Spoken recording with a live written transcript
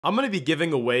I'm going to be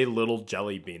giving away Little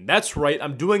Jelly Bean. That's right,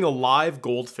 I'm doing a live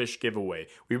goldfish giveaway.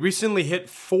 We recently hit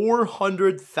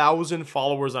 400,000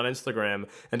 followers on Instagram,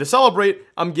 and to celebrate,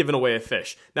 I'm giving away a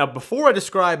fish. Now, before I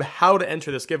describe how to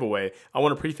enter this giveaway, I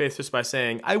want to preface this by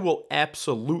saying I will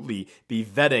absolutely be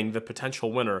vetting the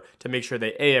potential winner to make sure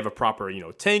they A, have a proper,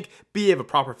 tank, B, have a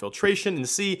proper filtration, and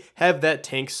C, have that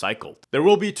tank cycled. There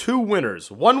will be 2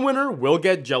 winners. One winner will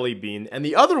get Jelly Bean, and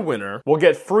the other winner will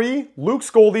get free Luke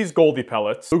Goldie's Goldie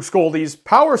pellets, Luke Goldie's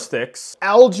Power Sticks,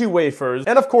 algae wafers,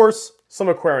 and of course, some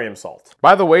aquarium salt.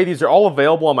 By the way, these are all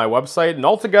available on my website, and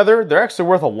altogether, they're actually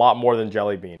worth a lot more than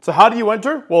Jelly Bean. So how do you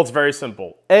enter? Well, it's very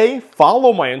simple. A,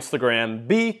 follow my Instagram.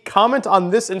 B, comment on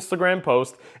this Instagram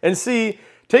post. And C,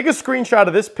 take a screenshot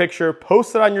of this picture,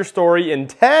 post it on your story, and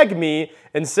tag me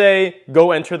and say,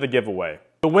 go enter the giveaway.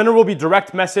 The winner will be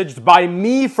direct messaged by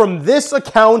me from this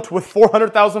account with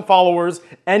 400,000 followers.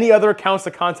 Any other accounts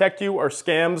that contact you are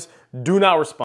scams. Do not respond.